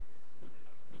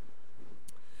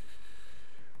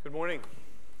Good morning.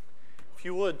 If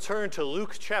you would, turn to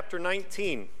Luke chapter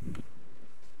 19.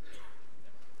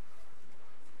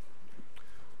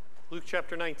 Luke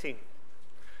chapter 19.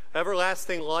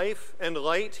 Everlasting life and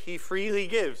light he freely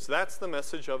gives. That's the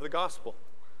message of the gospel.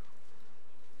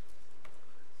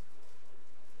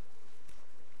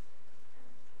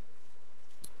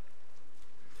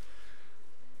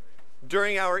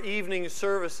 During our evening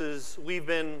services, we've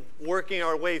been working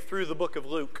our way through the book of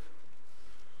Luke.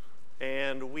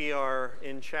 And we are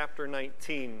in chapter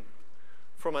 19.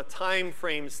 From a time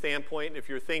frame standpoint, if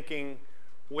you're thinking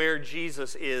where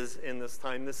Jesus is in this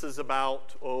time, this is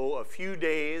about, a few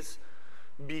days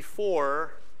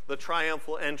before the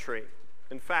triumphal entry.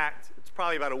 In fact, it's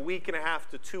probably about a week and a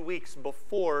half to 2 weeks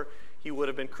before he would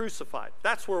have been crucified.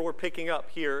 That's where we're picking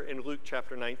up here in Luke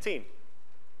chapter 19.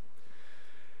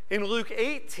 In Luke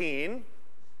 18,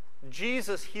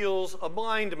 Jesus heals a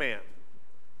blind man.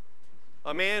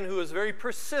 A man who is very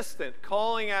persistent,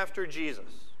 calling after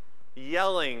Jesus,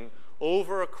 yelling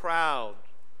over a crowd,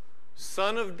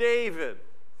 "Son of David,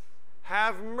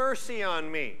 have mercy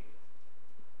on me."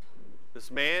 This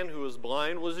man who was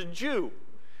blind was a Jew,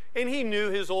 and he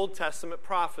knew his Old Testament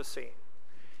prophecy.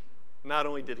 Not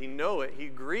only did he know it, he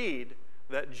agreed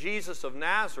that Jesus of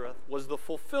Nazareth was the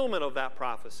fulfillment of that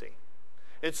prophecy.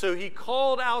 And so he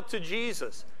called out to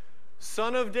Jesus,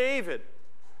 "Son of David,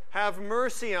 have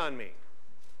mercy on me."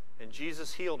 And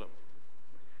Jesus healed him.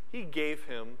 He gave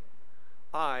him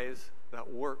eyes that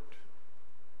worked.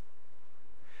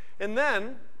 And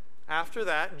then, after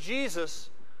that,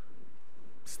 Jesus,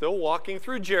 still walking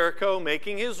through Jericho,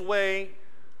 making his way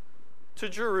to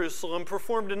Jerusalem,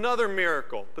 performed another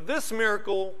miracle. But this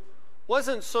miracle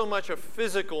wasn't so much a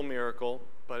physical miracle,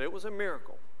 but it was a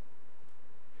miracle.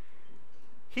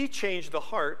 He changed the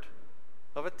heart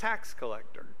of a tax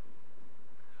collector.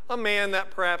 A man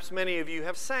that perhaps many of you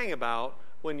have sang about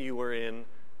when you were in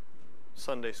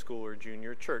Sunday school or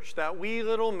junior church. That wee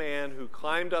little man who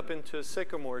climbed up into a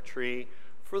sycamore tree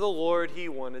for the Lord he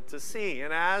wanted to see.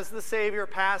 And as the Savior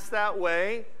passed that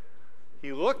way,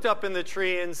 he looked up in the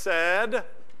tree and said,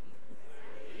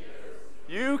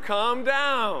 "You come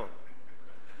down."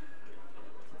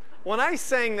 When I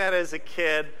sang that as a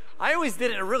kid, I always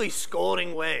did it in a really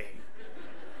scolding way.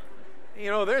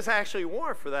 There's actually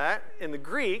more for that. In the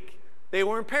Greek, they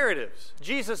were imperatives.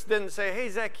 Jesus didn't say, "Hey,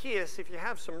 Zacchaeus, if you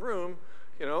have some room,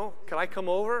 can I come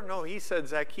over?" No, he said,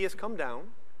 "Zacchaeus, come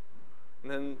down,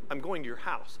 and then I'm going to your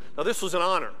house." Now, this was an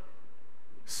honor,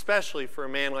 especially for a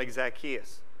man like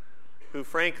Zacchaeus, who,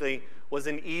 frankly, was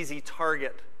an easy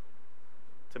target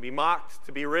to be mocked,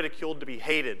 to be ridiculed, to be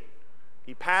hated.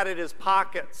 He padded his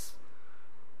pockets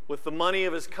with the money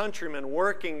of his countrymen,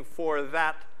 working for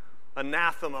that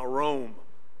anathema Rome.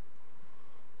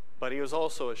 But he was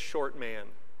also a short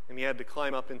man, and he had to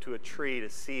climb up into a tree to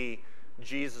see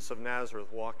Jesus of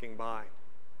Nazareth walking by.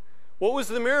 What was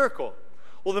the miracle?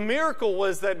 Well, the miracle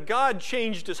was that God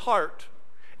changed his heart.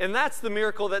 And that's the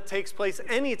miracle that takes place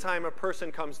anytime a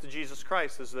person comes to Jesus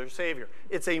Christ as their Savior.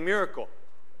 It's a miracle.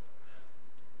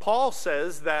 Paul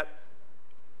says that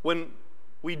when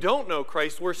we don't know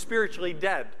Christ, we're spiritually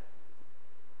dead.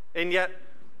 And yet,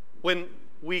 when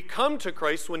we come to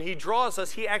Christ, when he draws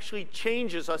us, he actually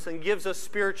changes us and gives us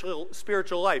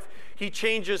spiritual life. He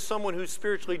changes someone who's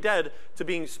spiritually dead to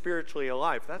being spiritually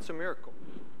alive. That's a miracle.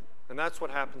 And that's what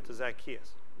happened to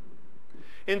Zacchaeus.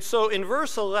 And so in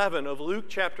verse 11 of Luke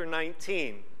chapter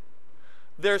 19,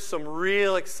 there's some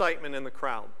real excitement in the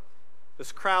crowd.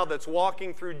 This crowd that's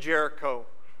walking through Jericho.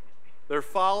 They're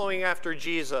following after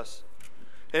Jesus.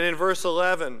 And in verse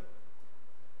 11,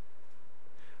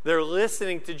 they're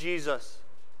listening to Jesus.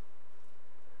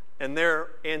 And they're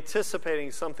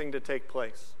anticipating something to take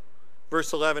place.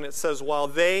 Verse 11, it says, "While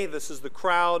they," this is the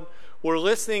crowd, "were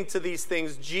listening to these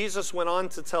things, Jesus went on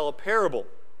to tell a parable,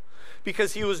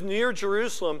 because he was near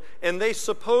Jerusalem, and they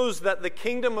supposed that the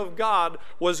kingdom of God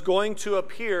was going to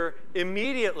appear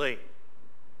immediately."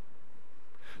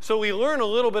 So we learn a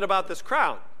little bit about this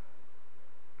crowd.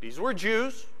 These were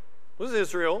Jews, it was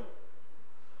Israel,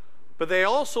 but they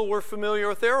also were familiar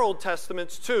with their Old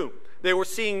Testaments too. They were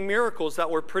seeing miracles that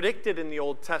were predicted in the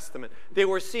Old Testament. They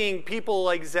were seeing people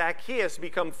like Zacchaeus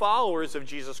become followers of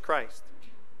Jesus Christ.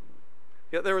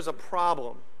 Yet there was a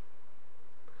problem.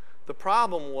 The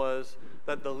problem was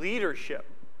that the leadership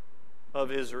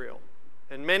of Israel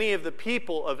and many of the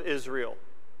people of Israel,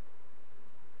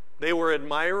 they were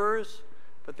admirers,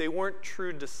 but they weren't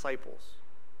true disciples.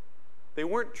 They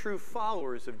weren't true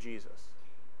followers of Jesus.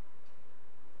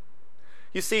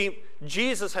 You see,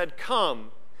 Jesus had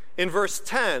come in verse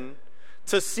 10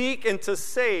 to seek and to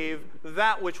save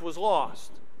that which was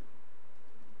lost.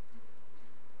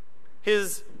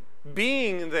 His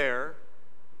being there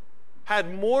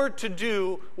had more to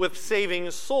do with saving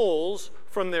souls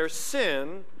from their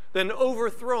sin than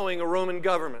overthrowing a Roman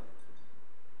government.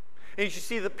 And you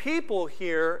see, the people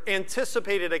here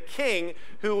anticipated a king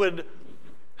who would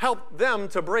help them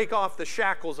to break off the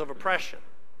shackles of oppression.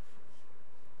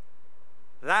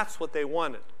 That's what they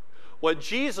wanted. What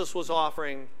Jesus was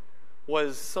offering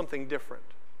was something different.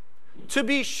 To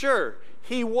be sure,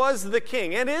 he was the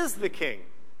king and is the king.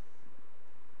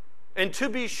 And to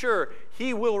be sure,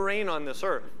 he will reign on this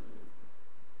earth.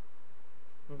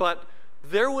 But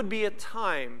there would be a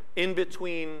time in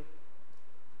between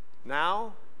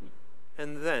now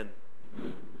and then,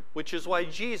 which is why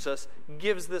Jesus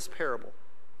gives this parable.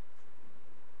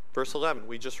 Verse 11,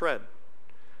 we just read.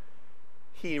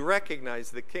 He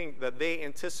recognized that they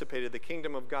anticipated the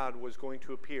kingdom of God was going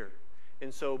to appear.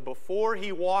 And so before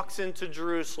he walks into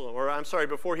Jerusalem,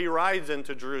 before he rides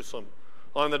into Jerusalem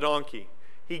on the donkey,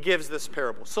 he gives this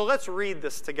parable. So let's read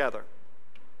this together.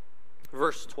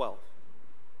 Verse 12.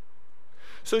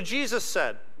 So Jesus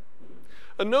said,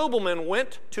 a nobleman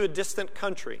went to a distant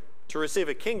country to receive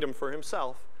a kingdom for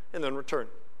himself and then return.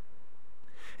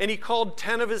 And he called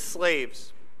 10 of his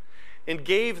slaves and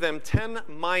gave them 10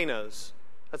 minas.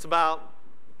 That's about,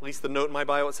 at least the note in my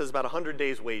Bible, it says about 100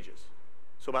 days' wages.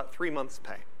 So about 3 months'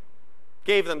 pay.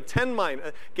 Gave them 10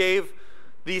 mina, gave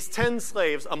these 10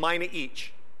 slaves a mina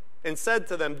each, and said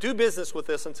to them, do business with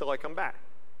this until I come back.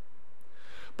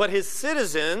 But his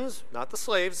citizens, not the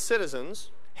slaves, citizens,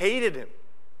 hated him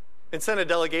and sent a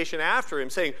delegation after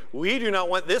him, saying, we do not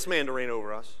want this man to reign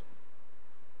over us.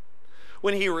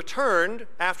 When he returned,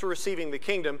 after receiving the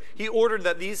kingdom, he ordered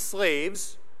that these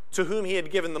slaves, to whom he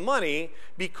had given the money,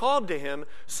 be called to him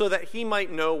so that he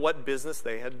might know what business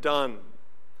they had done.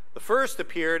 The first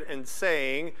appeared and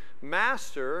saying,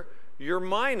 Master, your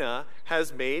mina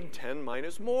has made 10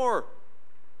 minas more.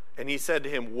 And he said to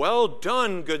him, well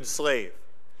done, good slave.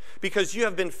 Because you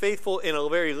have been faithful in a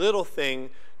very little thing,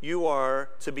 you are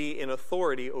to be in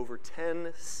authority over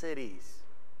 10 cities.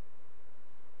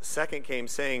 The second came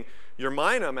saying, your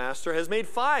mina, master, has made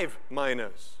 5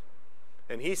 minas.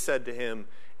 And he said to him,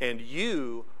 and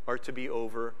you are to be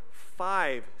over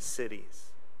 5 cities.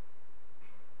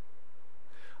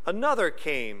 Another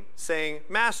came saying,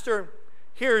 Master,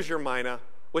 here's your mina,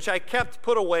 which I kept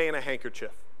put away in a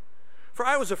handkerchief. For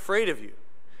I was afraid of you,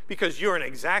 because you're an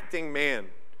exacting man,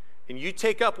 and you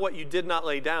take up what you did not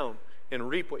lay down, and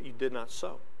reap what you did not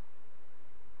sow.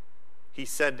 He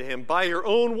said to him, by your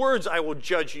own words I will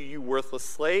judge you, you worthless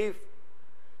slave.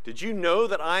 Did you know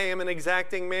that I am an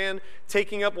exacting man,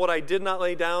 taking up what I did not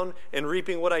lay down, and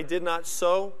reaping what I did not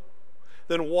sow?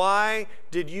 Then why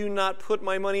did you not put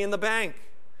my money in the bank?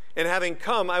 And having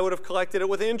come, I would have collected it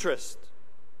with interest.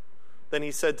 Then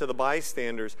he said to the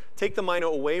bystanders, take the mina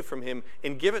away from him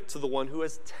and give it to the one who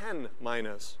has 10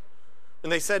 minas.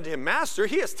 And they said to him, Master,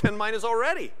 he has 10 minas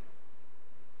already.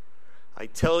 I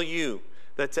tell you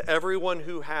that to everyone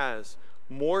who has,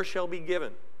 more shall be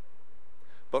given.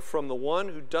 But from the one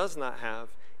who does not have,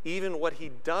 even what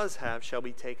he does have shall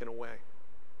be taken away.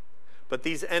 But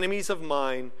these enemies of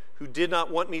mine, who did not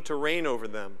want me to reign over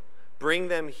them, bring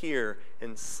them here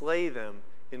and slay them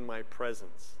in my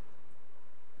presence.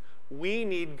 We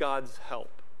need God's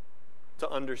help to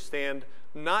understand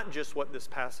not just what this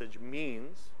passage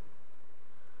means,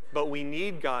 but we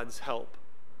need God's help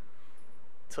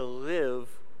to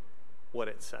live what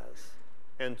it says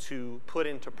and to put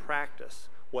into practice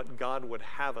what God would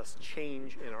have us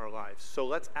change in our lives. So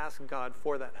let's ask God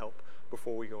for that help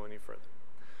before we go any further.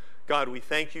 God, we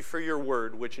thank you for your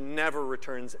word, which never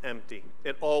returns empty.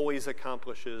 It always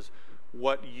accomplishes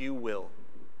what you will.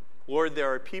 Lord,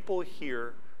 there are people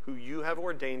here who you have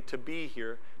ordained to be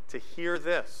here to hear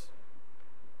this.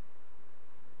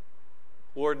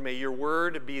 Lord, may your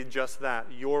word be just that,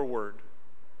 your word.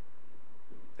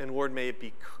 And Lord, may it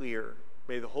be clear.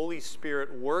 May the Holy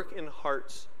Spirit work in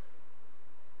hearts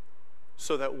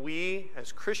so that we,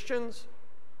 as Christians,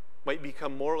 might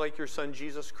become more like your Son,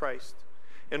 Jesus Christ.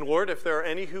 And Lord, if there are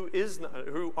any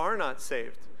who are not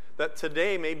saved, that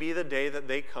today may be the day that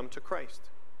they come to Christ,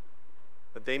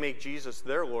 that they make Jesus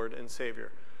their Lord and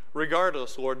Savior.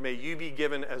 Regardless, Lord, may you be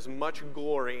given as much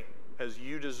glory as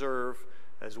you deserve,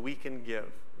 as we can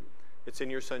give. It's in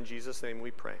your Son, Jesus' name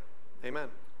we pray. Amen.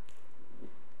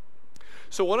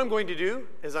 So what I'm going to do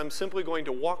is I'm simply going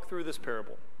to walk through this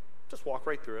parable. Just walk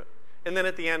right through it. And then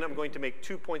at the end, I'm going to make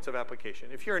 2 points of application.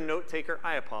 If you're a note taker,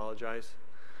 I apologize.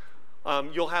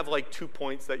 You'll have like 2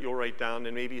 points that you'll write down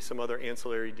and maybe some other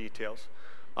ancillary details.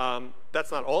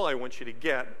 That's not all I want you to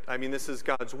get. I mean, this is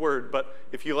God's word, but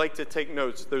if you like to take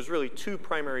notes, there's really 2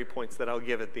 primary points that I'll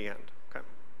give at the end. Okay.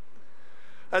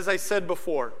 As I said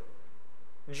before,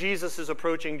 Jesus is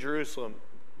approaching Jerusalem.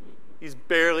 He's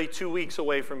barely 2 weeks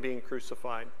away from being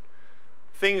crucified.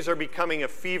 Things are becoming a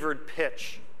fevered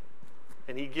pitch.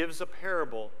 And he gives a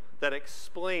parable that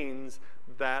explains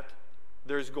that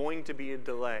there's going to be a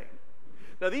delay.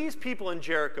 Now, these people in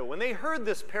Jericho, when they heard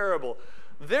this parable,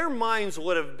 their minds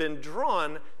would have been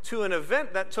drawn to an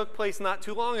event that took place not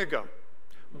too long ago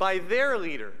by their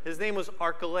leader. His name was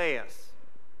Archelaus.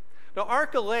 Now,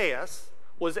 Archelaus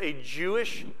was a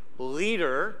Jewish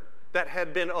leader that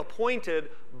had been appointed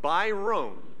by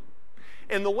Rome.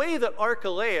 And the way that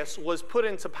Archelaus was put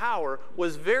into power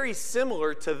was very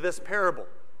similar to this parable.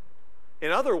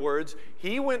 In other words,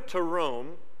 he went to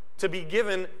Rome to be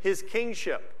given his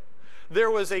kingship. There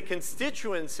was a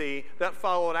constituency that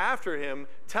followed after him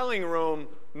telling Rome,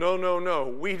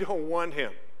 no, we don't want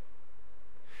him.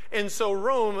 And so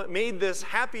Rome made this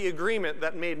happy agreement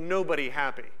that made nobody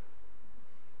happy.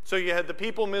 So you had the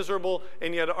people miserable,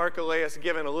 and you had Archelaus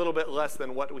given a little bit less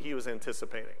than what he was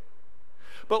anticipating.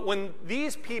 But when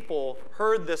these people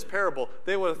heard this parable,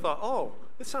 they would have thought, oh,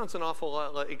 this sounds an awful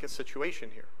lot like a situation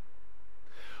here.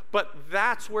 But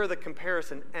that's where the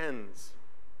comparison ends.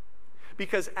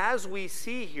 Because as we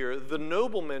see here, the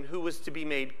nobleman who was to be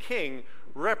made king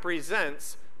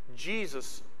represents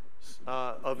Jesus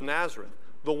of Nazareth,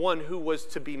 the one who was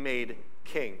to be made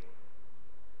king.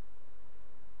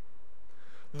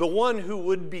 The one who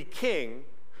would be king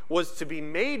was to be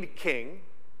made king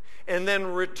and then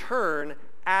return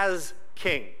as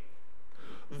king.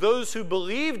 Those who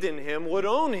believed in him would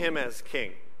own him as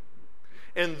king.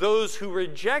 And those who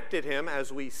rejected him,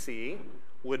 as we see,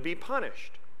 would be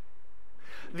punished.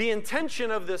 The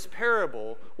intention of this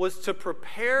parable was to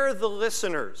prepare the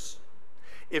listeners.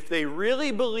 If they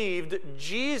really believed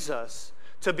Jesus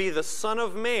to be the Son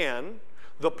of Man,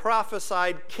 the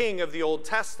prophesied king of the Old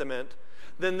Testament,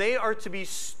 then they are to be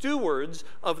stewards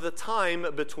of the time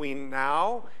between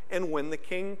now and when the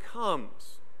king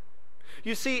comes.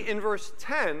 You see, in verse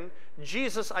 10,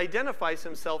 Jesus identifies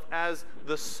himself as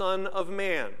the Son of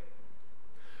Man.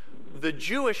 The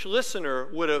Jewish listener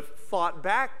would have thought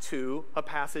back to a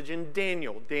passage in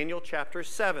Daniel chapter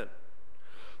 7.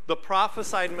 The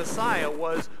prophesied Messiah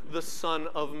was the Son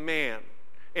of Man.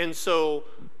 And so,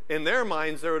 in their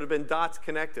minds, there would have been dots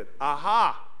connected.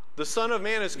 Aha! The Son of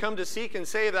Man has come to seek and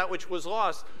save that which was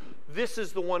lost. This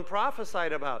is the one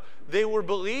prophesied about. They were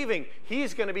believing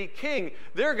he's going to be king.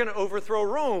 They're going to overthrow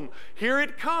Rome. Here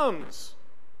it comes.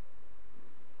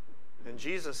 And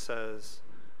Jesus says,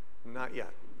 not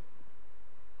yet.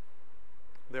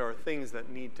 There are things that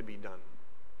need to be done.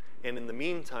 And in the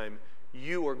meantime,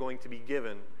 you are going to be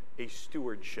given a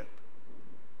stewardship.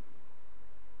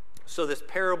 So this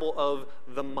parable of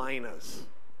the minas.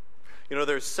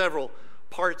 There's several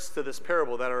parts to this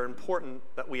parable that are important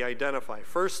that we identify.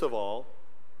 First of all,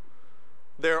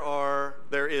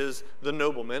 there is the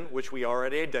nobleman, which we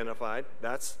already identified.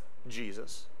 That's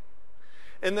Jesus.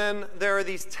 And then there are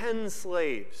these 10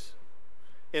 slaves.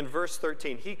 In verse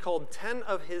 13, he called 10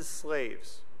 of his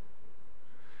slaves.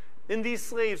 And these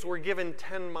slaves were given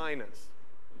 10 minas.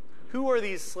 Who are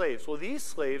these slaves? Well, these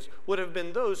slaves would have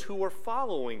been those who were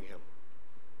following him,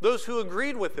 those who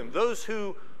agreed with him, those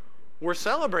who were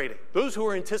celebrating, those who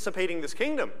were anticipating this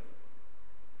kingdom.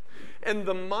 And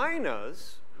the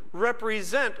minas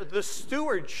represent the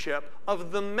stewardship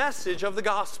of the message of the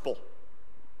gospel.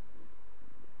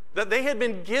 That they had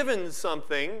been given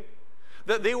something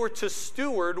that they were to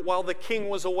steward while the king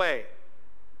was away.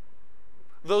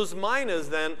 Those minas,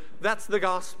 then, that's the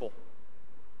gospel.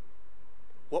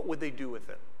 What would they do with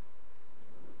it?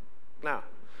 Now,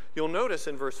 you'll notice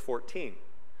in verse 14,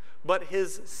 but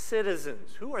his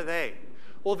citizens, who are they?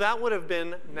 Well, that would have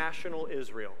been national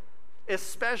Israel,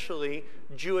 especially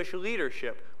Jewish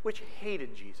leadership, which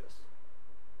hated Jesus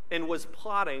and was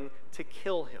plotting to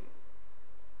kill him.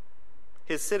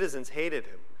 His citizens hated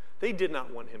him. They did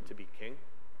not want him to be king.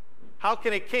 How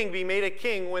can a king be made a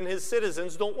king when his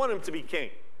citizens don't want him to be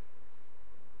king?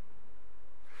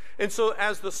 And so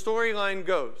as the storyline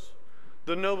goes,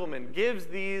 the nobleman gives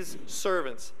these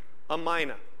servants a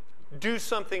mina. Do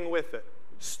something with it.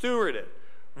 Steward it.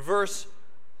 Verse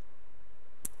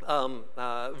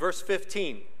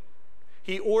 15.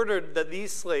 He ordered that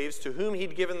these slaves to whom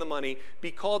he'd given the money be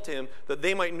called to him that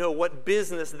they might know what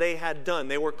business they had done.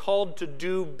 They were called to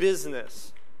do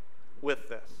business with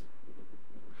this.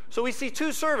 So we see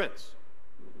 2 servants.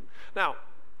 Now,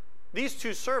 these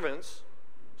 2 servants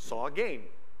saw a gain.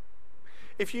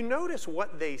 If you notice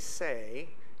what they say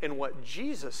and what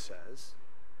Jesus says,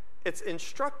 it's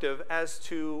instructive as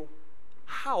to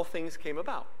how things came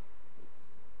about.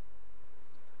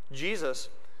 Jesus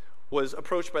was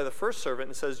approached by the first servant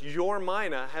and says, your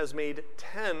mina has made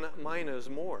 10 minas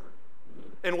more.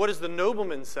 And what does the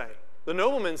nobleman say? The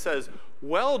nobleman says,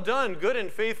 well done, good and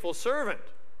faithful servant.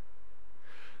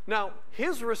 Now,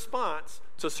 his response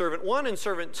to servant 1 and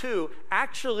servant 2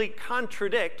 actually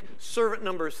contradict servant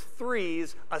number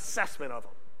 3's assessment of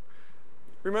him.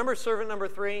 Remember servant number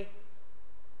 3?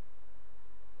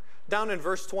 Down in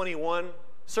verse 21,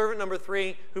 servant number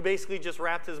 3, who basically just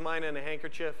wrapped his mina in a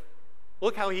handkerchief.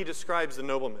 Look how he describes the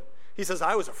nobleman. He says,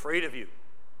 I was afraid of you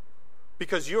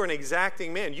because you're an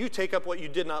exacting man. You take up what you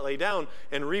did not lay down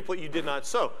and reap what you did not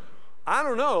sow. I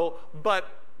don't know,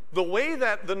 but the way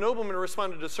that the nobleman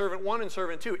responded to servant 1 and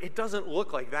servant 2, it doesn't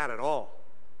look like that at all.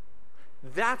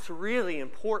 That's really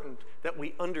important that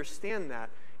we understand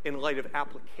that in light of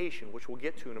application, which we'll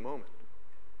get to in a moment.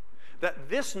 That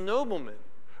this nobleman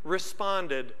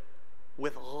responded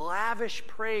with lavish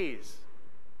praise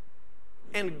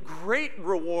and great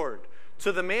reward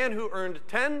to the man who earned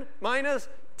 10 minas,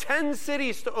 10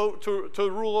 cities to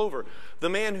rule over. The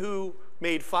man who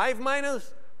made 5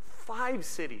 minas, 5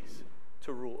 cities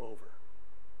to rule over.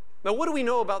 Now, what do we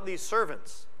know about these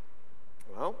servants?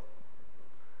 Well,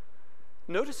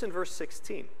 notice in verse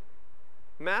 16,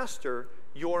 Master,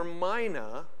 your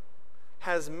mina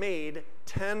has made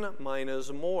 10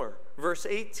 minas more. Verse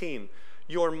 18,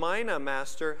 your mina,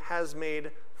 master, has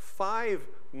made 5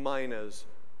 minas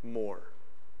more.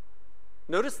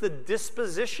 Notice the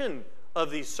disposition of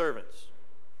these servants.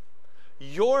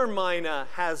 Your mina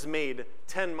has made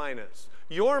 10 minas.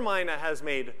 Your mina has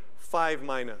made 5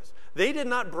 minas. They did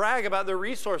not brag about their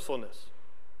resourcefulness.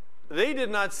 They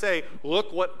did not say,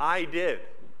 look what I did.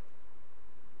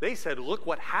 They said, look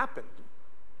what happened.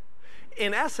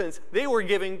 In essence, they were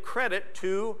giving credit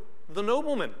to the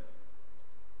nobleman.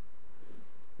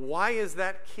 Why is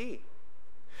that key?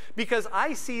 Because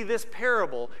I see this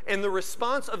parable and the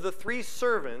response of the 3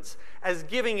 servants as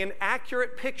giving an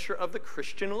accurate picture of the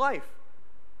Christian life.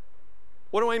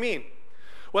 What do I mean?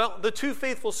 Well, the 2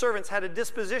 faithful servants had a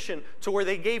disposition to where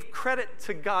they gave credit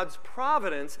to God's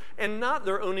providence and not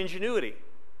their own ingenuity.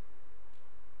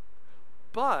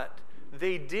 But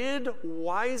they did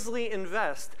wisely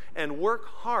invest and work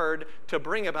hard to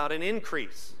bring about an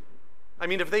increase. I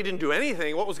mean, if they didn't do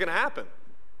anything, what was going to happen?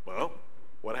 Well,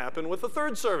 what happened with the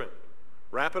 3rd servant?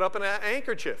 Wrap it up in an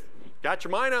handkerchief. Got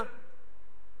your mina.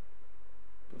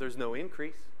 But there's no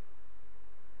increase.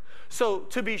 So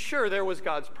to be sure, there was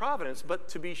God's providence, but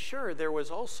to be sure, there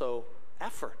was also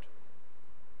effort.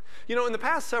 You know, in the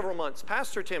past several months,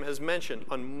 Pastor Tim has mentioned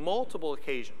on multiple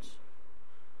occasions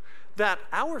that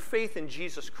our faith in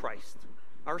Jesus Christ,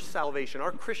 our salvation,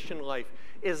 our Christian life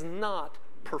is not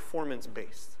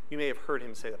performance-based. You may have heard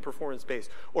him say that, performance-based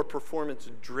or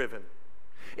performance-driven.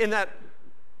 In that,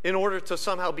 in order to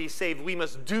somehow be saved, we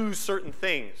must do certain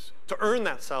things to earn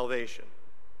that salvation,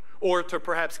 or to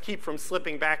perhaps keep from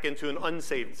slipping back into an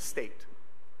unsaved state.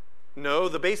 No,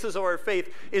 the basis of our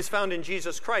faith is found in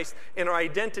Jesus Christ and our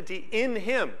identity in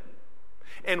him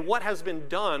and what has been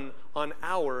done on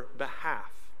our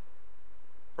behalf.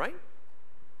 Right?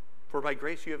 For by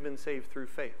grace you have been saved through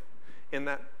faith. And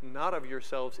that not of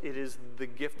yourselves, it is the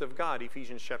gift of God.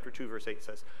 Ephesians chapter 2, verse 8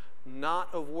 says, not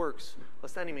of works,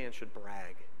 lest any man should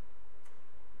brag.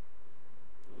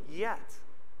 Yet,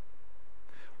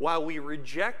 while we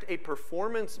reject a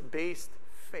performance-based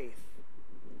faith,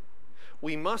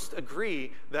 we must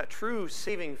agree that true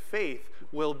saving faith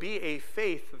will be a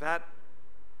faith that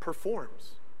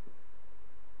performs.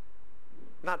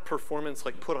 Not performance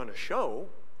like put on a show,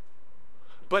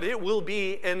 but it will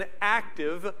be an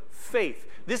active faith.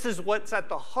 This is what's at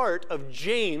the heart of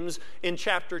James in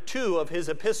chapter 2 of his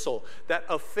epistle, that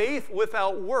a faith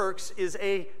without works is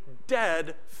a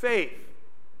dead faith.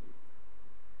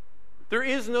 There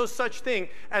is no such thing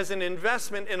as an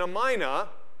investment in a mina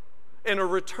and a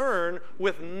return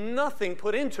with nothing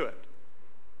put into it.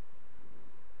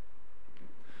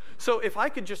 So if I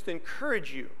could just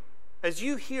encourage you, as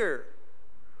you hear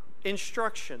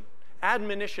instruction,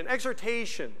 admonition,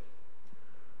 exhortation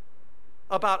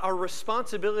about our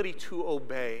responsibility to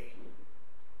obey,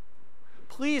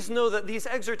 please know that these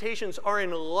exhortations are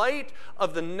in light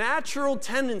of the natural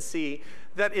tendency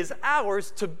that is ours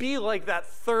to be like that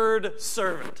 3rd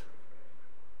servant.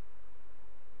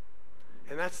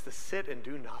 And that's to sit and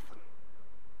do nothing.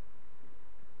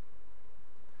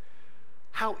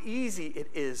 How easy it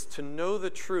is to know the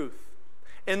truth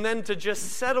and then to just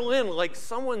settle in like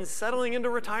someone settling into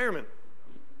retirement.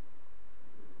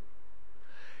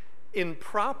 In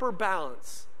proper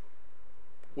balance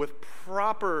with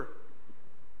proper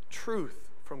truth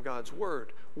from God's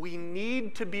word, we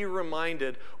need to be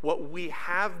reminded what we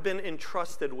have been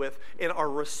entrusted with and our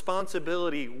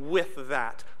responsibility with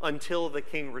that until the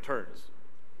king returns.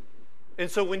 And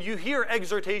so when you hear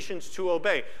exhortations to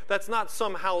obey, that's not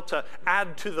somehow to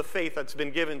add to the faith that's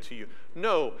been given to you.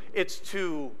 No, it's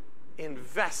to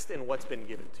invest in what's been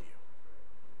given to you.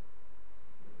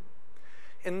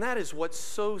 And that is what's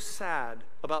so sad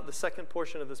about the second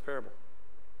portion of this parable.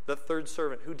 The third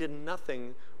servant who did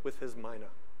nothing with his mina.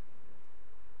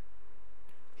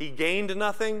 He gained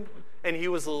nothing, and he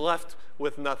was left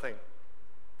with nothing.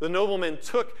 The nobleman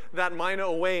took that mina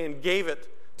away and gave it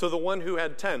to the one who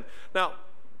had 10. Now,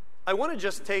 I want to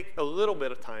just take a little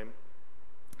bit of time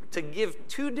to give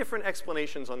two different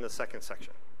explanations on this second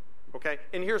section. Okay?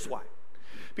 And here's why.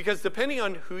 Because depending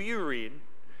on who you read,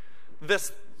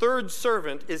 this third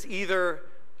servant is either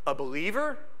a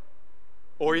believer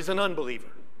or he's an unbeliever.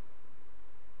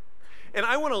 And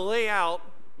I want to lay out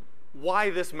why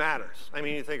this matters. I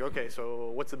mean, you think, okay,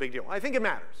 so what's the big deal? I think it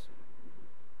matters.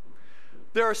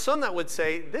 There are some that would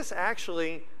say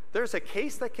there's a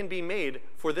case that can be made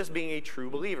for this being a true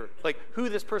believer, like who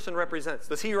this person represents.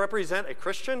 Does he represent a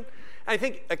Christian? I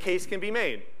think a case can be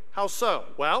made. How so?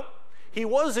 Well, he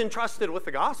was entrusted with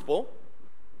the gospel.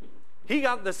 He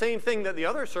got the same thing that the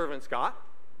other servants got.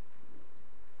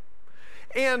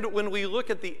 And when we look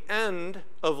at the end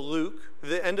of Luke,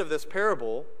 the end of this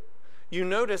parable, you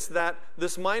notice that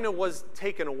this mina was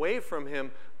taken away from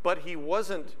him, but he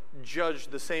wasn't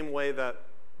judged the same way that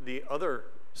the other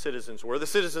citizens were. The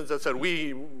citizens that said,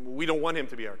 we don't want him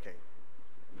to be our king.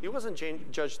 He wasn't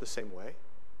judged the same way.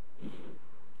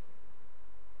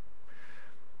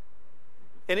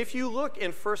 And if you look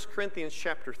in 1 Corinthians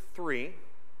chapter 3,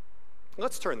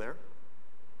 let's turn there.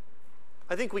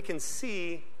 I think we can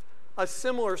see a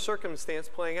similar circumstance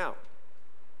playing out.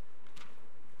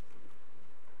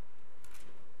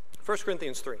 1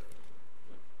 Corinthians 3.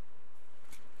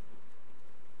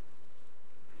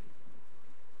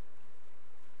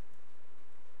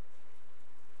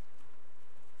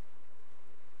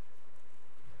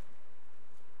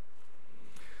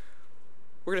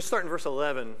 We're going to start in verse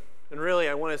 11. And really,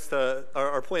 I want us to,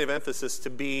 our point of emphasis to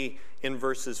be in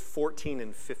verses 14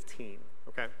 and 15.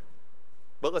 Okay?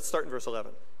 But let's start in verse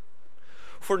 11.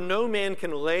 For no man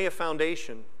can lay a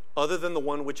foundation other than the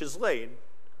one which is laid,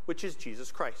 which is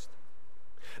Jesus Christ.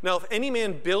 Now, if any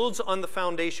man builds on the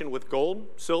foundation with gold,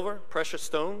 silver, precious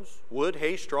stones, wood,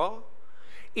 hay, straw,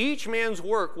 each man's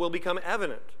work will become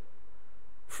evident.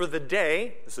 For the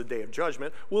day, this is the day of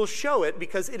judgment, will show it,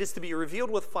 because it is to be revealed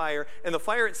with fire, and the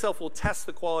fire itself will test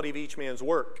the quality of each man's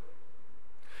work.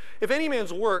 If any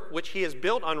man's work which he has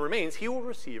built on remains, he will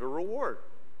receive a reward.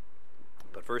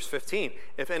 But verse 15,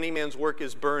 if any man's work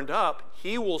is burned up,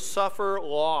 he will suffer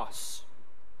loss.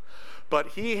 But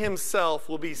he himself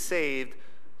will be saved,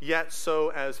 yet so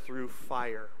as through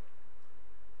fire.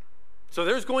 So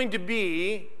there's going to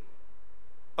be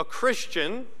a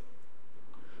Christian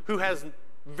who has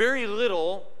very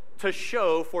little to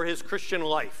show for his Christian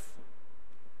life.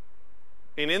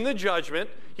 And in the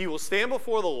judgment, he will stand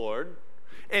before the Lord,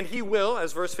 and he will,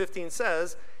 as verse 15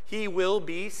 says, he will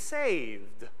be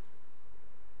saved.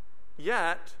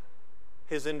 Yet,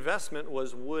 his investment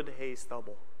was wood, hay,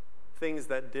 stubble, things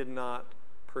that did not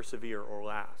persevere or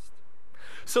last.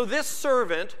 So this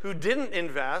servant who didn't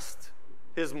invest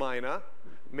his mina,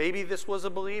 maybe this was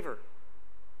a believer.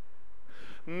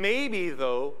 Maybe,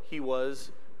 though, he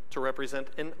was to represent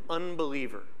an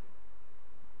unbeliever.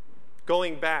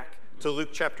 Going back to Luke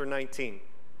chapter 19.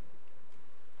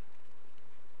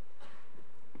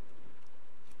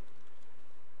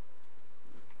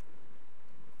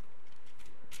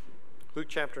 Luke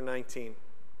chapter 19.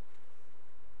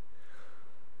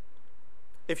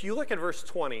 If you look at verse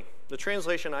 20, the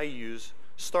translation I use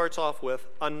starts off with,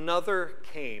 another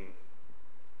came.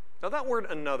 Now that word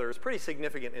another is pretty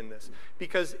significant in this,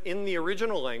 because in the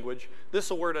original language,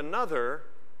 this word another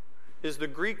is the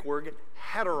Greek word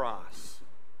heteros,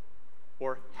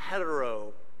 or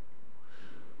hetero.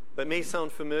 That may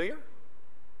sound familiar.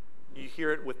 You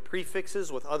hear it with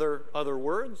prefixes, with other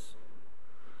words.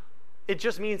 It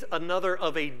just means another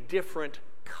of a different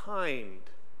kind.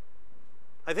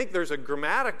 I think there's a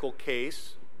grammatical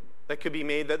case that could be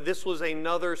made that this was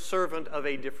another servant of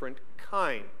a different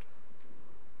kind.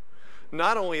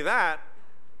 Not only that,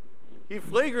 he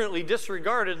flagrantly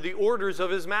disregarded the orders of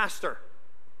his master.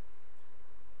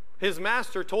 His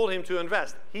master told him to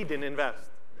invest. He didn't invest.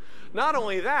 Not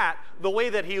only that, the way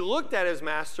that he looked at his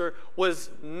master was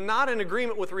not in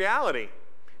agreement with reality.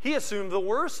 He assumed the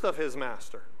worst of his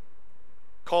master.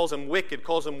 Calls him wicked,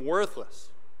 calls him worthless.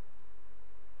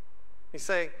 You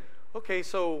say, okay,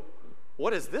 so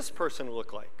what does this person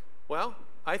look like? Well,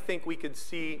 I think we could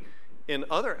see in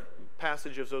other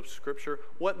passages of Scripture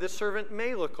what this servant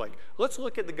may look like. Let's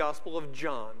look at the Gospel of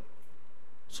John.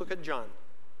 Let's look at John.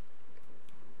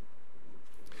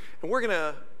 And we're going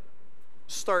to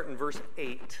start in verse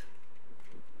 8.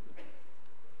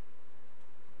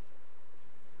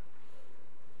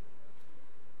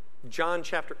 John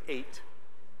chapter 8.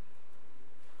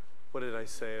 What did I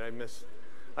say?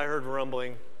 I heard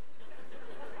rumbling.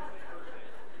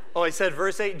 Oh, I said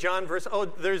verse 8, John verse,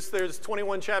 there's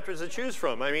 21 chapters to choose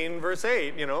from. I mean, verse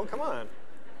 8, come on.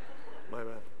 My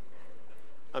bad.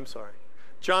 I'm sorry.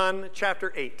 John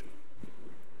chapter 8.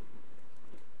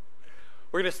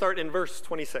 We're going to start in verse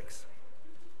 26.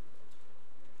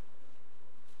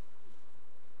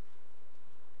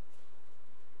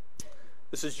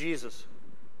 This is Jesus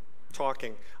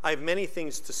talking. I have many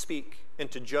things to speak and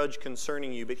to judge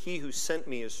concerning you, but he who sent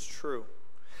me is true.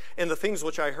 And the things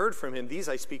which I heard from him, these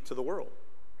I speak to the world.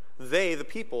 They, the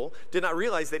people, did not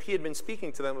realize that he had been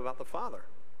speaking to them about the Father.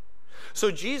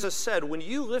 So Jesus said, when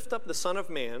you lift up the Son of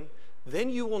Man, then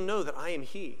you will know that I am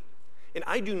he. And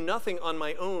I do nothing on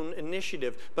my own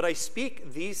initiative, but I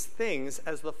speak these things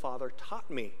as the Father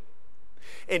taught me.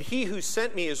 And he who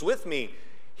sent me is with me.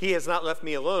 He has not left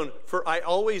me alone, for I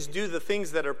always do the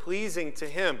things that are pleasing to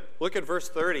him. Look at verse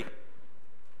 30.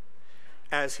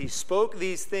 As he spoke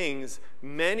these things,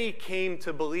 many came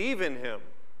to believe in him.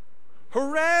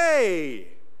 Hooray!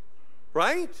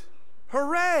 Right?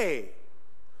 Hooray!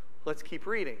 Let's keep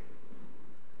reading.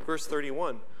 Verse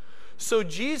 31. So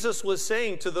Jesus was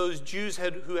saying to those Jews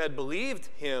who had believed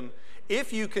him,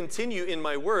 if you continue in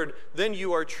my word, then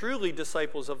you are truly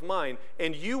disciples of mine,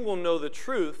 and you will know the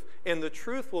truth, and the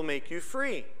truth will make you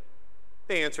free.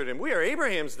 They answered him, we are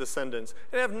Abraham's descendants,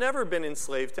 and have never been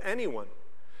enslaved to anyone.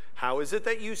 How is it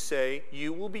that you say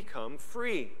you will become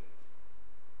free?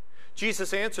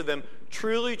 Jesus answered them,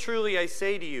 truly, truly, I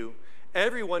say to you,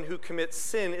 everyone who commits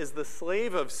sin is the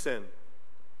slave of sin.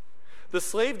 The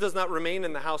slave does not remain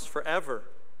in the house forever.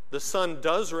 The Son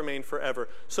does remain forever.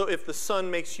 So if the Son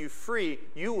makes you free,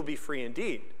 you will be free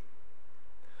indeed.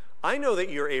 I know that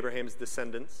you are Abraham's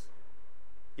descendants,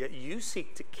 yet you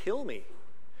seek to kill me,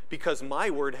 because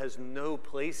my word has no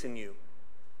place in you.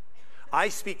 I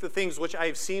speak the things which I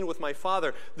have seen with my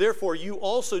Father. Therefore, you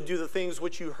also do the things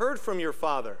which you heard from your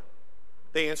father.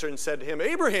 They answered and said to him,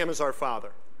 Abraham is our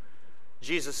father.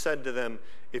 Jesus said to them,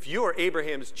 if you are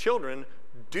Abraham's children,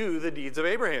 do the deeds of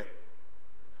Abraham.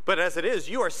 But as it is,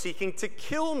 you are seeking to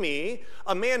kill me,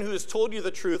 a man who has told you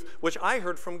the truth, which I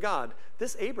heard from God.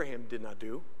 This Abraham did not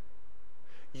do.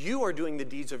 You are doing the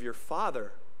deeds of your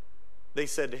father. They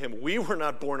said to him, we were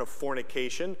not born of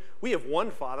fornication. We have one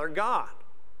Father, God.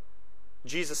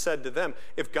 Jesus said to them,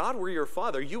 if God were your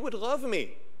Father, you would love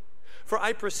me. For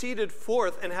I proceeded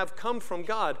forth and have come from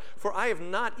God. For I have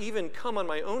not even come on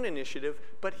my own initiative,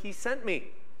 but he sent me.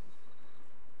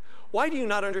 Why do you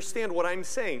not understand what I'm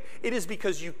saying? It is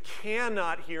because you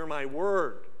cannot hear my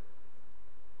word.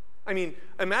 I mean,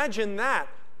 imagine that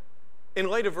in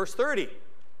light of verse 30.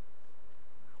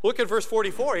 Look at verse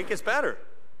 44. It gets better.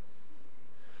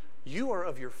 You are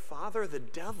of your father, the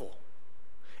devil,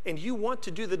 and you want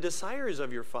to do the desires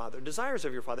of your father.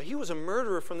 He was a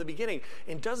murderer from the beginning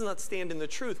and does not stand in the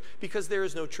truth because there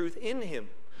is no truth in him.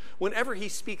 Whenever he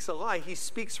speaks a lie, he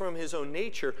speaks from his own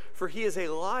nature, for he is a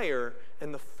liar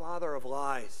and the father of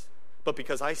lies. But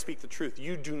because I speak the truth,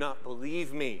 you do not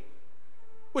believe me.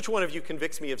 Which one of you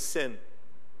convicts me of sin?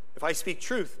 If I speak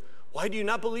truth, why do you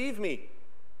not believe me?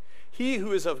 He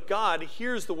who is of God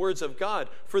hears the words of God.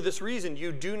 For this reason,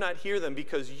 you do not hear them,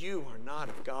 because you are not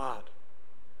of God.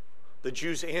 The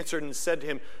Jews answered and said to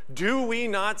him, do we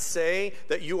not say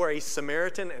that you are a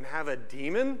Samaritan and have a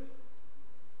demon?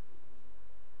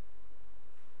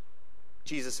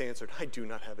 Jesus answered, I do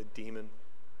not have a demon,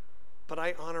 but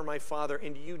I honor my Father,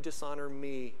 and you dishonor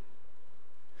me.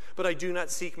 But I do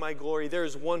not seek my glory. There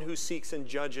is one who seeks and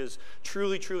judges.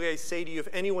 Truly, truly, I say to you, if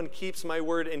anyone keeps my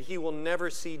word, and he will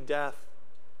never see death.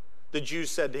 The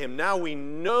Jews said to him, now we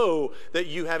know that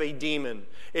you have a demon.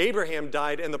 Abraham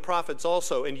died, and the prophets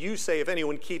also, and you say, if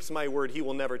anyone keeps my word, he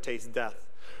will never taste death.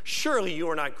 Surely you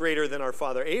are not greater than our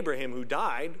father Abraham, who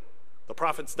died. The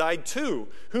prophets died too.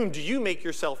 Whom do you make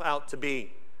yourself out to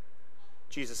be?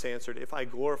 Jesus answered, if I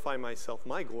glorify myself,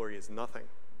 my glory is nothing.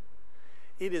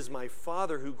 It is my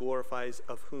Father who glorifies,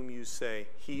 of whom you say,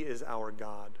 he is our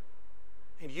God.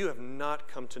 And you have not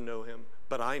come to know him,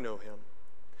 but I know him.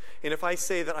 And if I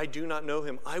say that I do not know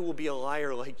him, I will be a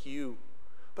liar like you.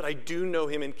 But I do know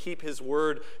him and keep his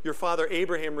word. Your father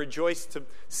Abraham rejoiced to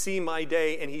see my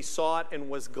day, and he saw it and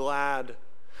was glad.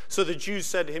 So the Jews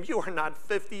said to him, you are not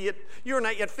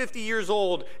yet 50 years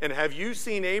old, and have you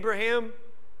seen Abraham?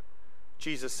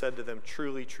 Jesus said to them,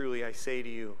 truly, truly, I say to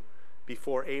you,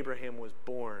 before Abraham was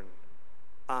born,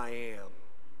 I am.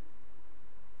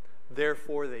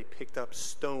 Therefore they picked up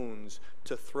stones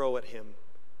to throw at him.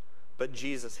 But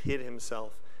Jesus hid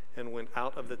himself and went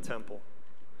out of the temple.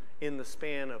 In the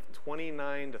span of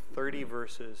 29 to 30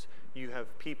 verses, you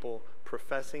have people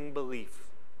professing belief,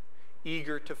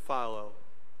 eager to follow,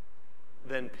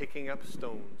 then picking up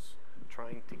stones,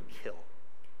 trying to kill.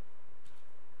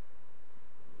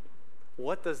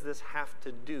 What does this have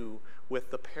to do with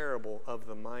the parable of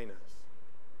the minas?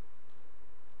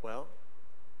 Well,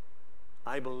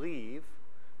 I believe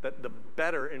that the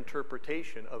better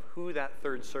interpretation of who that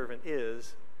third servant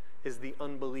is the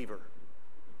unbeliever.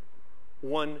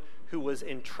 One who was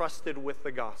entrusted with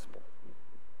the gospel.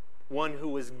 One who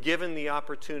was given the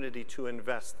opportunity to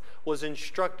invest, was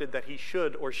instructed that he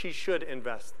should or she should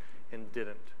invest, and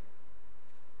didn't.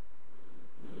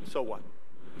 So what?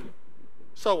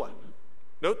 So what?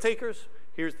 Note takers,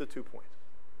 here's the 2 points.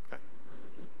 Okay.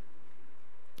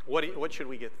 What should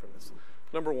we get from this?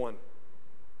 Number one,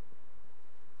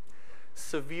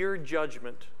 severe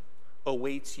judgment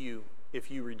awaits you if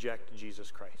you reject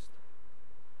Jesus Christ.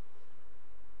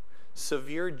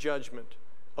 Severe judgment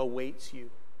awaits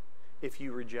you if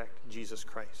you reject Jesus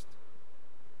Christ.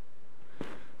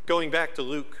 Going back to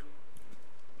Luke,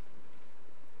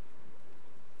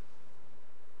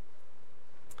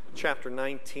 chapter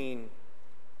 19,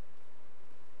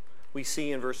 we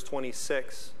see in verse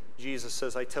 26, Jesus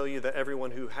says, I tell you that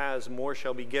everyone who has, more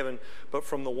shall be given, but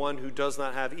from the one who does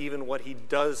not have, even what he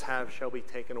does have shall be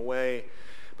taken away.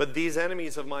 But these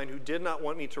enemies of mine who did not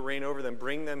want me to reign over them,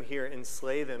 bring them here and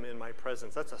slay them in my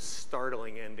presence. That's a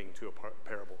startling ending to a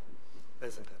parable,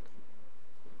 isn't it?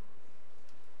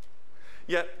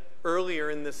 Yet, earlier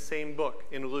in this same book,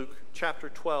 in Luke chapter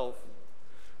 12,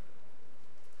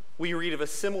 we read of a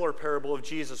similar parable of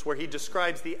Jesus where he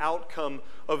describes the outcome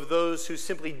of those who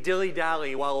simply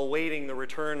dilly-dally while awaiting the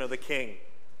return of the king.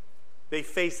 They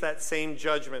face that same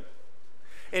judgment.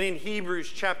 And in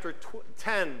Hebrews chapter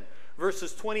 10,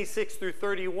 verses 26 through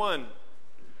 31,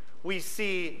 we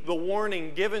see the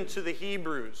warning given to the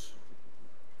Hebrews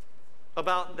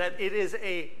about that it is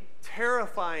a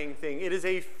terrifying thing, it is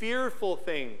a fearful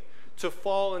thing to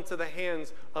fall into the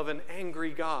hands of an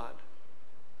angry God.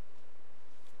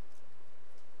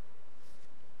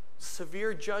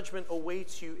 Severe judgment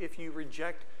awaits you if you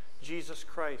reject Jesus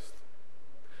Christ.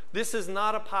 This is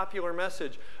not a popular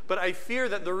message, but I fear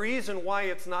that the reason why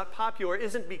it's not popular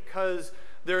isn't because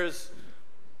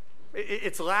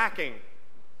it's lacking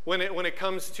when it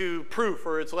comes to proof,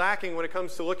 or it's lacking when it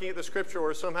comes to looking at the scripture,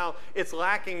 or somehow it's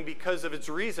lacking because of its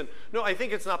reason. No, I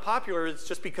think it's not popular, it's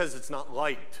just because it's not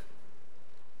liked.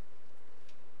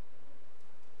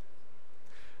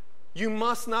 You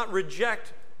must not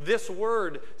reject this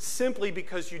word simply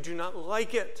because you do not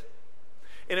like it.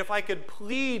 And if I could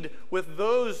plead with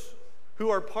those who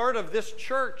are part of this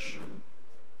church,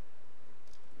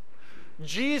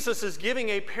 Jesus is giving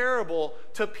a parable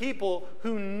to people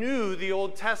who knew the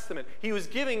Old Testament. He was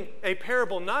giving a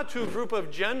parable not to a group of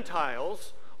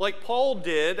Gentiles like Paul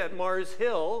did at Mars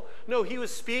Hill. No, he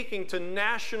was speaking to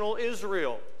national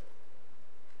Israel.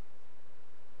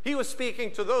 He was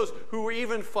speaking to those who were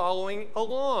even following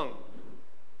along.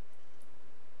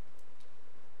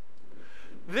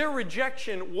 Their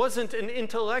rejection wasn't an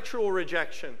intellectual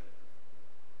rejection.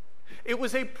 It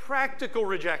was a practical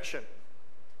rejection.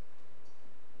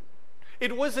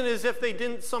 It wasn't as if they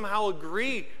didn't somehow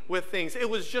agree with things. It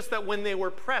was just that when they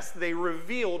were pressed, they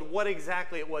revealed what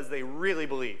exactly it was they really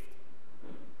believed.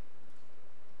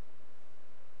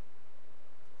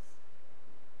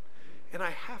 And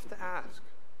I have to ask,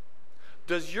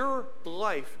 does your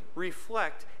life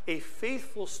reflect a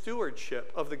faithful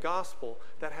stewardship of the gospel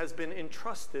that has been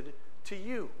entrusted to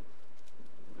you?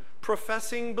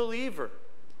 Professing believer,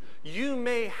 you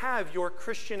may have your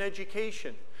Christian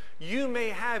education. You may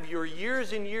have your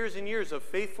years and years and years of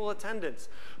faithful attendance,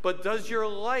 but does your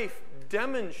life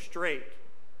demonstrate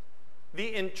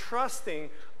the entrusting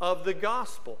of the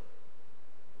gospel?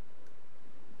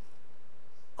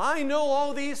 I know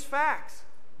all these facts.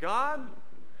 God,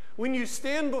 when you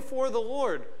stand before the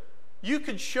Lord, you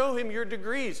could show him your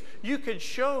degrees. You could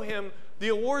show him the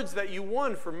awards that you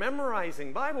won for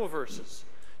memorizing Bible verses.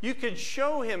 You could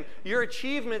show him your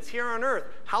achievements here on earth,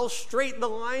 how straight the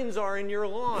lines are in your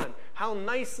lawn, how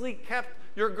nicely kept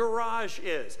your garage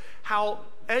is, how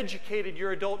educated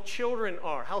your adult children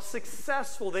are, how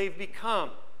successful they've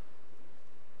become.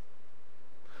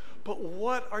 But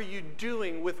what are you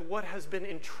doing with what has been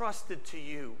entrusted to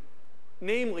you?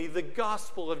 namely the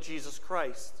gospel of Jesus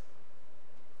Christ.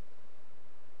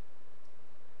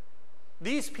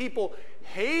 These people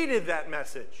hated that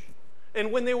message.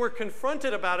 And when they were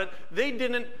confronted about it, they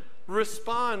didn't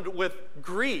respond with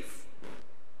grief.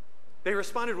 They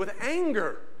responded with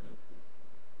anger.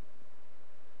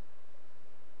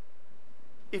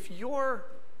 If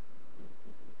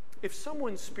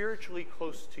someone spiritually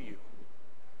close to you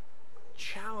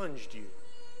challenged you,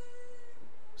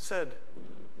 said,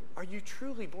 "Are you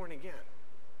truly born again?"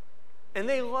 And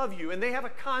they love you, and they have a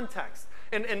context.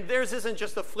 And theirs isn't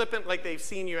just a flippant, like they've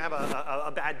seen you have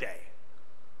a bad day.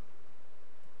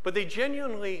 But they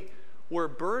genuinely were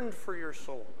burned for your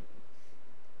soul.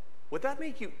 Would that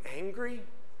make you angry?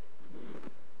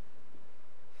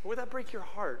 Or would that break your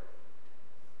heart?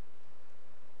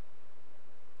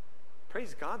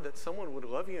 Praise God that someone would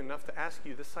love you enough to ask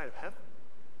you this side of heaven.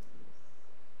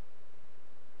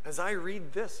 As I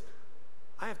read this,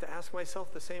 I have to ask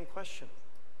myself the same question.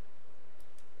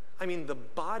 I mean, the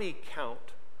body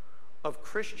count of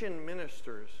Christian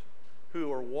ministers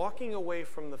who are walking away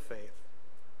from the faith,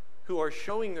 who are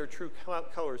showing their true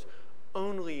colors,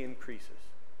 only increases.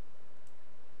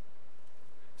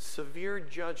 Severe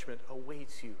judgment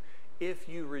awaits you if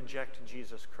you reject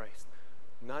Jesus Christ.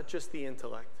 Not just the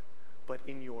intellect, but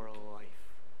in your life.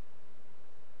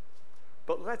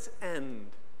 But let's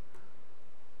end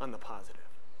on the positive.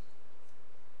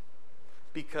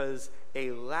 Because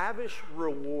a lavish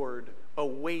reward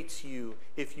awaits you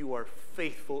if you are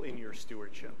faithful in your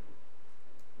stewardship.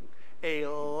 A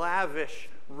lavish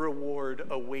reward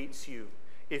awaits you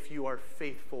if you are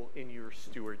faithful in your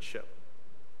stewardship.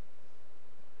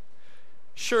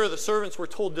 Sure, the servants were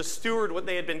told to steward what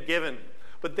they had been given,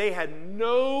 but they had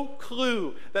no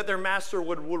clue that their master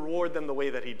would reward them the way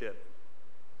that he did.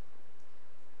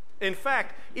 In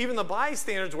fact, even the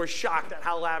bystanders were shocked at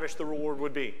how lavish the reward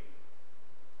would be.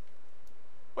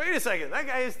 Wait a second, that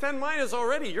guy has 10 minas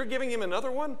already. You're giving him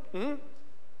another one?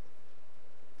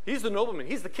 He's the nobleman.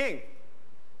 He's the king.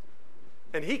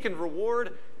 And he can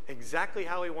reward exactly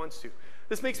how he wants to.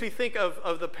 This makes me think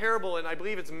of the parable, and I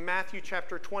believe it's Matthew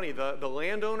chapter 20, the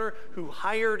landowner who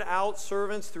hired out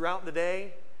servants throughout the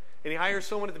day. And he hires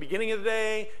someone at the beginning of the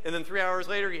day, and then 3 hours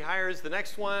later he hires the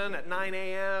next one at 9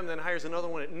 a.m., then hires another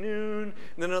one at noon, and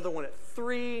then another one at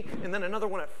 3, and then another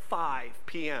one at 5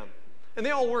 p.m. And they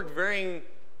all work varying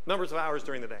numbers of hours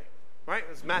during the day, right?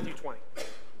 It's Matthew 20.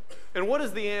 And what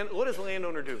does the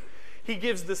landowner do? He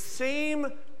gives the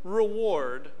same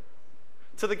reward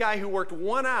to the guy who worked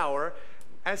 1 hour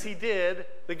as he did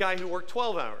the guy who worked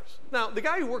 12 hours. Now, the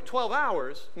guy who worked 12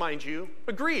 hours, mind you,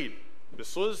 agreed.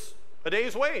 This was a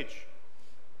day's wage.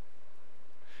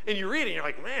 And you read it and you're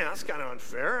like, man, that's kind of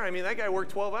unfair. I mean, that guy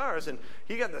worked 12 hours and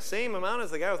he got the same amount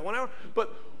as the guy with 1 hour.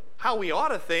 But how we ought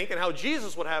to think and how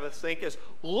Jesus would have us think is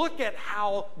look at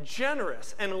how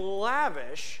generous and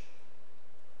lavish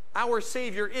our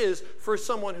Savior is for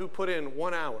someone who put in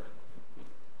 1 hour.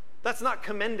 That's not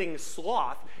commending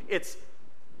sloth. It's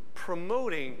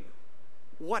promoting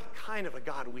what kind of a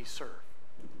God we serve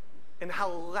and how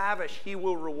lavish he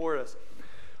will reward us.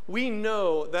 We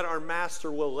know that our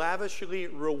Master will lavishly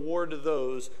reward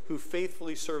those who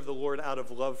faithfully serve the Lord out of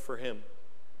love for him.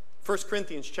 1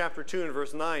 Corinthians chapter 2 and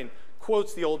verse 9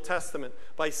 quotes the Old Testament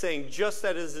by saying, just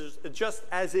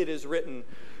as it is written,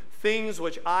 things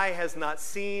which eye has not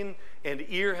seen and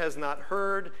ear has not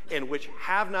heard and which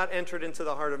have not entered into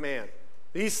the heart of man.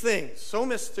 These things, so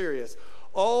mysterious,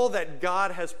 all that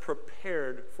God has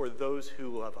prepared for those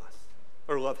who love us,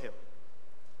 or love him.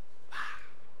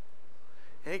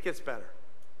 And it gets better.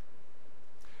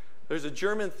 There's a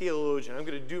German theologian. I'm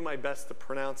going to do my best to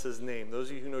pronounce his name.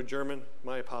 Those of you who know German,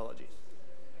 my apologies.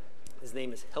 His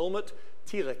name is Helmut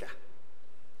Thielicke.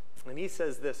 And he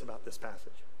says this about this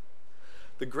passage.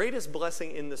 The greatest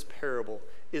blessing in this parable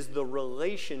is the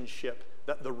relationship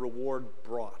that the reward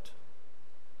brought.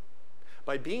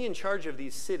 By being in charge of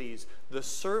these cities, the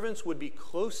servants would be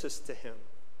closest to him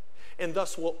and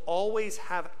thus will always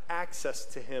have access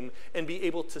to him and be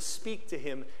able to speak to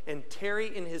him and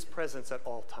tarry in his presence at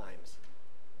all times.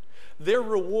 Their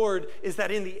reward is that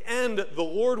in the end, the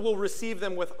Lord will receive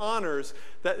them with honors,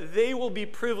 that they will be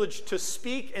privileged to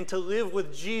speak and to live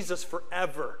with Jesus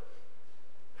forever.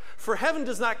 For heaven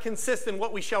does not consist in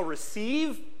what we shall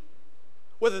receive,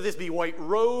 whether this be white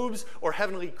robes or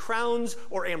heavenly crowns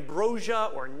or ambrosia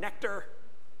or nectar,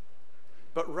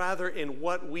 but rather in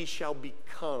what we shall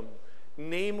become,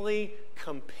 namely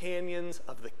companions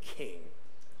of the King.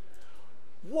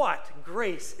 What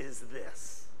grace is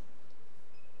this?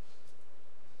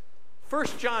 1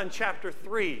 John chapter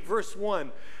 3, verse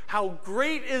 1. How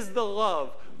great is the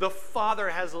love the Father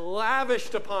has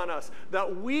lavished upon us,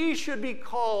 that we should be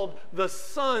called the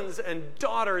sons and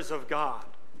daughters of God.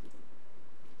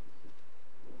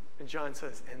 And John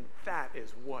says, and that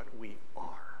is what we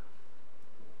are.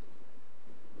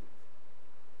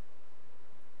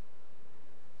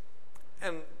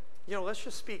 And, let's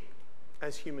just speak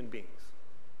as human beings.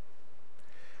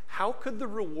 How could the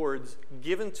rewards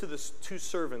given to the two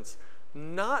servants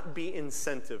not be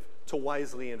incentive to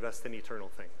wisely invest in eternal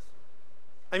things?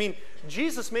 I mean,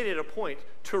 Jesus made it a point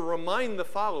to remind the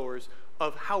followers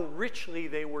of how richly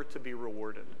they were to be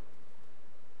rewarded.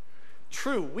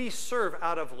 True, we serve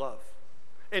out of love.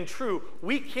 And true,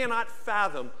 we cannot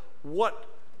fathom what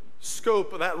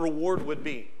scope that reward would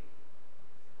be.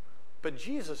 But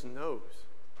Jesus knows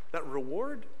that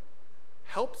reward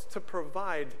helps to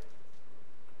provide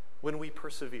when we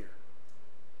persevere,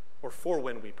 or for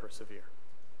when we persevere.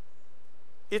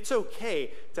 It's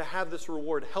okay to have this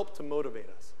reward help to motivate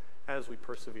us as we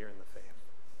persevere in the faith.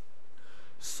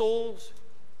 Souls,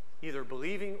 either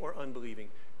believing or unbelieving,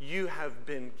 you have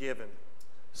been given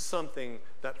something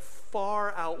that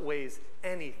far outweighs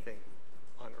anything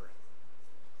on earth.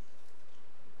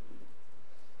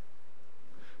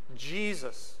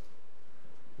 Jesus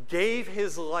gave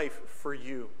his life for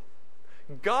you.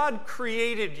 God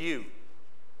created you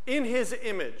in his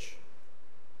image.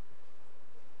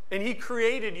 And he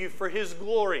created you for his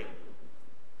glory.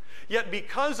 Yet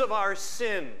because of our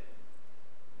sin,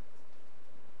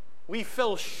 we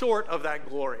fell short of that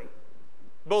glory,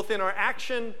 both in our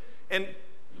action and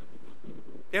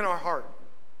in our heart.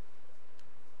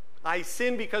 I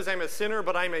sin because I'm a sinner,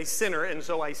 but I'm a sinner, and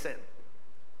so I sin.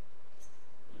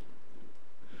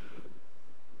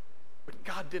 But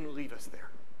God didn't leave us there.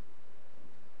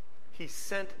 He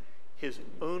sent his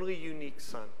only unique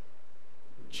Son,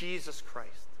 Jesus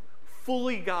Christ,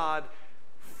 fully God,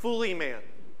 fully man.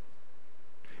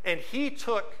 And he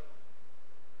took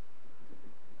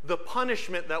the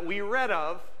punishment that we read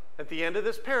of at the end of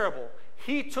this parable.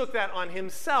 He took that on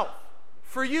himself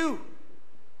for you.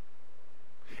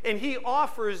 And he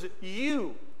offers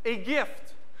you a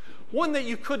gift, one that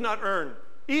you could not earn,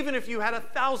 even if you had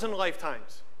 1,000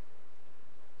 lifetimes.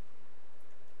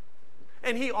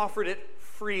 And he offered it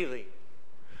freely,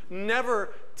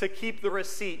 never to keep the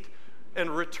receipt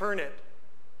and return it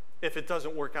if it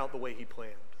doesn't work out the way he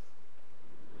planned.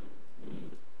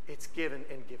 It's given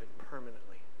and given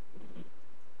permanently.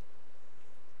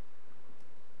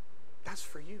 That's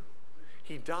for you.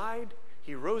 He died,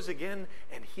 he rose again,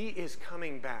 and he is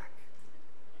coming back.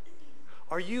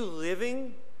 Are you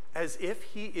living as if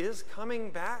he is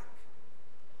coming back?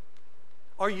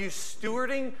 Are you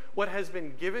stewarding what has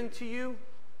been given to you?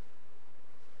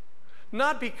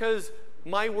 Not because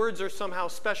my words are somehow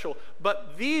special,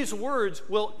 but these words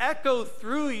will echo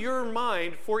through your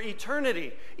mind for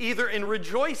eternity, either in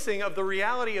rejoicing of the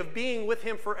reality of being with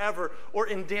him forever, or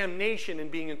in damnation and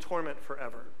being in torment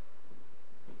forever.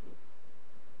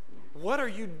 What are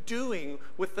you doing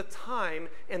with the time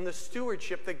and the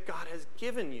stewardship that God has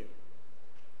given you?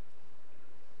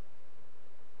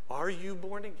 Are you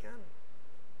born again?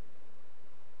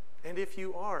 And if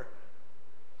you are,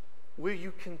 will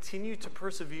you continue to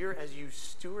persevere as you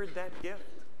steward that gift?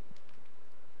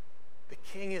 The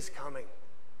King is coming,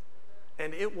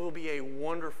 and it will be a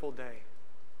wonderful day.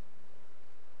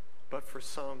 But for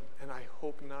some, and I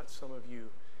hope not some of you,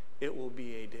 it will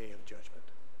be a day of judgment.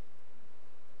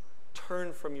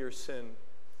 Turn from your sin.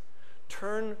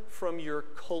 Turn from your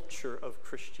culture of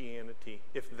Christianity,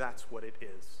 if that's what it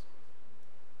is,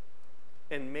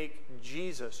 and make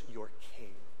Jesus your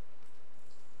King.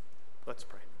 Let's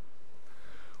pray.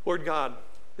 Lord God,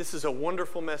 this is a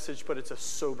wonderful message, but it's a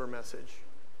sober message.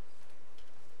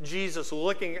 Jesus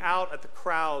looking out at the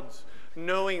crowds,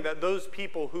 knowing that those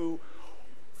people who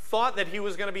thought that he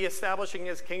was going to be establishing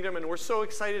his kingdom and were so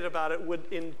excited about it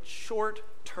would in short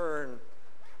turn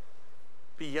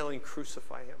be yelling,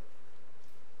 "Crucify him."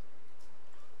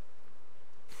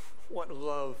 What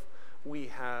love we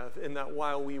have in that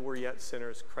while we were yet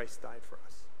sinners, Christ died for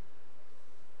us.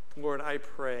 Lord, I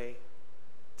pray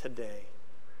today,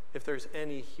 if there's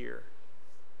any here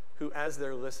who, as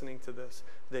they're listening to this,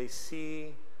 they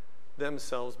see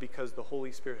themselves, because the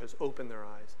Holy Spirit has opened their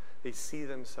eyes, they see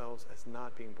themselves as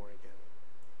not being born again,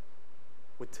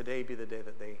 would today be the day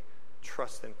that they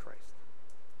trust in Christ,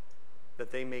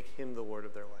 that they make him the Lord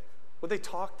of their life? Would they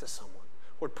talk to someone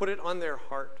or put it on their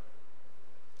heart?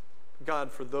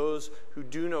 God, for those who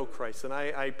do know Christ. And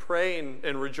I pray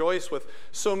and rejoice with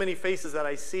so many faces that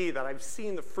I see, that I've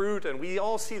seen the fruit, and we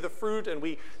all see the fruit, and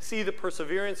we see the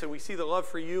perseverance, and we see the love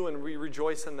for you, and we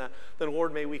rejoice in that. Then,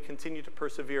 Lord, may we continue to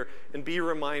persevere and be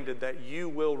reminded that you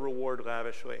will reward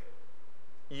lavishly.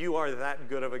 You are that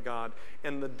good of a God.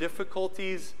 And the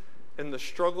difficulties and the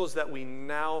struggles that we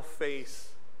now face,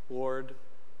 Lord,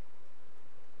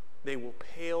 they will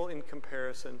pale in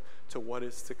comparison to what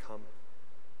is to come.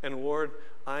 And Lord,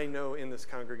 I know in this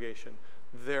congregation,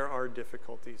 there are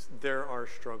difficulties, there are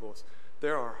struggles,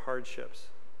 there are hardships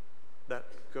that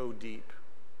go deep.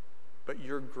 But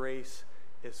your grace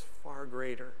is far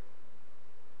greater,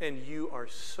 and you are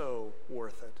so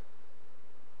worth it.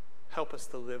 Help us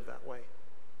to live that way.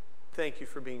 Thank you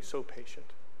for being so patient.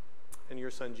 In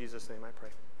your Son, Jesus' name, I pray.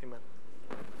 Amen.